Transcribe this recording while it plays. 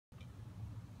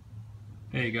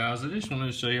Hey guys, I just wanted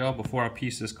to show y'all before I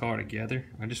piece this car together.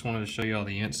 I just wanted to show y'all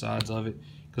the insides of it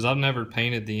because I've never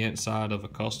painted the inside of a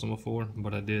custom before,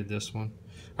 but I did this one.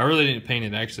 I really didn't paint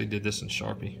it, I actually did this in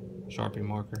Sharpie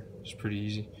marker. It's pretty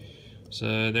easy.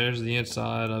 So there's the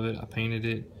inside of it. I painted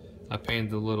it. I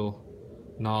painted the little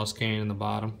NOS can in the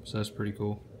bottom, so that's pretty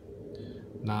cool.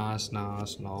 NOS,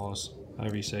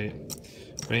 however you say it.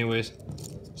 But anyways,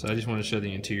 so I just wanted to show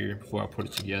the interior before I put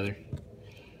it together.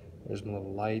 There's my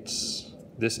little lights.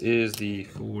 This is the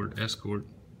Ford Escort.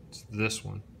 It's this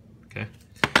one, okay?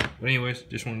 But anyways,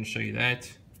 just wanted to show you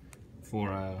that before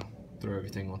I throw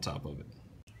everything on top of it.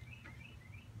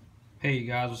 Hey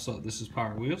guys, what's up? This is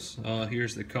Powerwh33ls.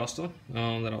 Here's the custom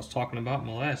that I was talking about in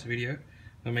my last video.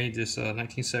 I made this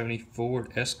 1970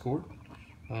 Ford Escort.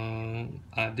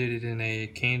 I did it in a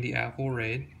candy apple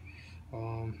red,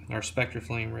 or Spectre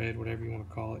Flame red, whatever you want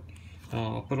to call it.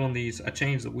 I put on these, I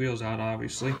changed the wheels out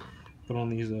obviously. Put on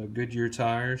these Goodyear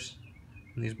tires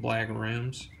and these black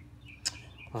rims.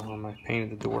 I painted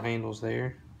the door handles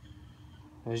there.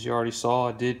 As you already saw,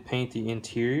 I did paint the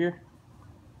interior.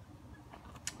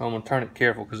 I'm going to turn it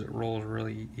careful because it rolls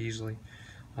really easily.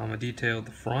 I detailed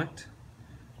the front.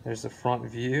 There's the front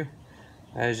view.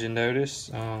 As you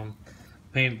notice,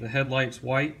 painted the headlights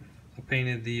white. I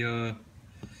painted the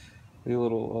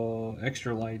little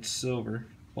extra lights silver.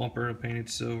 Bumper I painted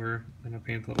silver, and I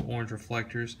painted the little orange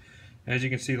reflectors. As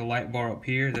you can see, the light bar up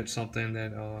here, that's something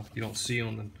that you don't see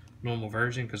on the normal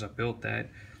version because I built that.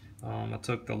 I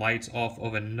took the lights off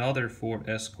of another Ford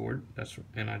Escort,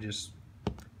 and I just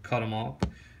cut them off,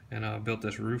 and I built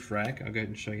this roof rack. I'll go ahead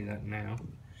and show you that now.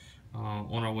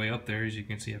 On our way up there, as you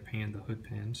can see, I painted the hood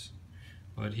pins.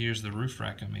 But here's the roof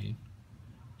rack I made.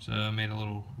 So I made a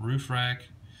little roof rack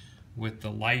with the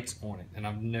lights on it, and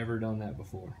I've never done that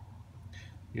before.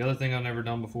 The other thing I've never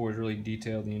done before is really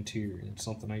detail the interior. It's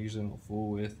something I usually don't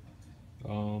fool with.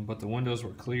 But the windows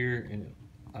were clear, and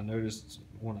I noticed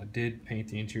when I did paint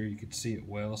the interior, you could see it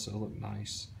well, so it looked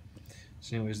nice.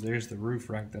 So anyways, there's the roof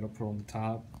rack that I put on the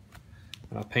top.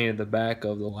 And I painted the back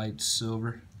of the lights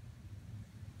silver,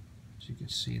 as you can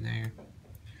see there.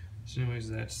 So anyways,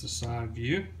 that's the side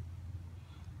view.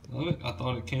 Love it. I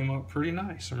thought it came up pretty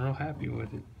nice. I'm real happy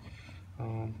with it.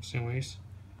 So anyways,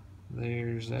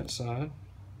 there's that side.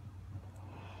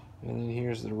 And then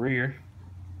here's the rear.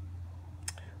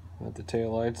 Got the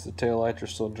taillights. The taillights are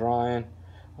still drying.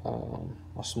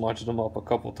 I smudged them up a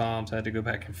couple times. Had to go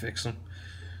back and fix them.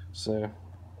 So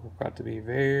we've got to be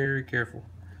very careful.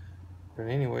 But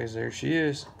anyways, there she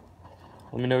is.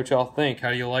 Let me know what y'all think. How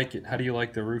do you like it? How do you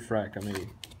like the roof rack I made?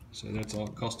 So that's all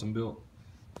custom built.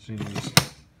 So anyways,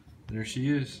 there she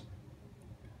is.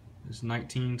 This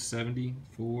 1970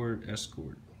 Ford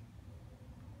Escort.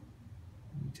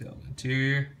 Detail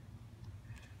interior.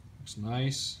 Looks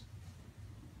nice.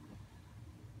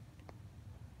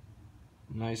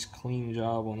 Nice clean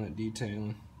job on that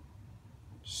detailing.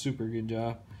 Super good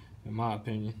job, in my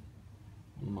opinion.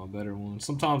 One of my better ones.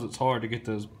 Sometimes it's hard to get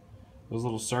those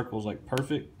little circles like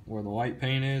perfect where the white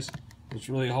paint is. It's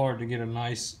really hard to get a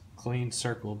nice clean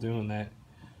circle doing that.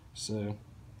 So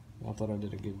I thought I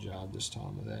did a good job this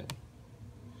time with that.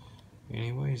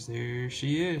 Anyways, there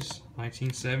she is.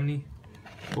 1970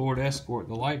 Ford Escort.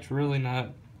 The light's really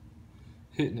not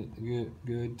hitting it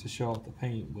good to show off the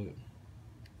paint, but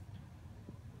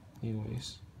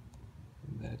anyways,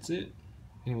 that's it.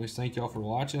 Anyways, thank y'all for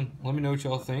watching. Let me know what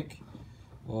y'all think.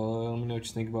 Let me know what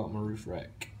you think about my roof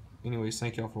rack. Anyways,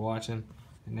 thank y'all for watching,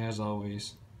 and as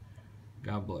always,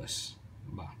 God bless.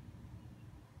 Bye.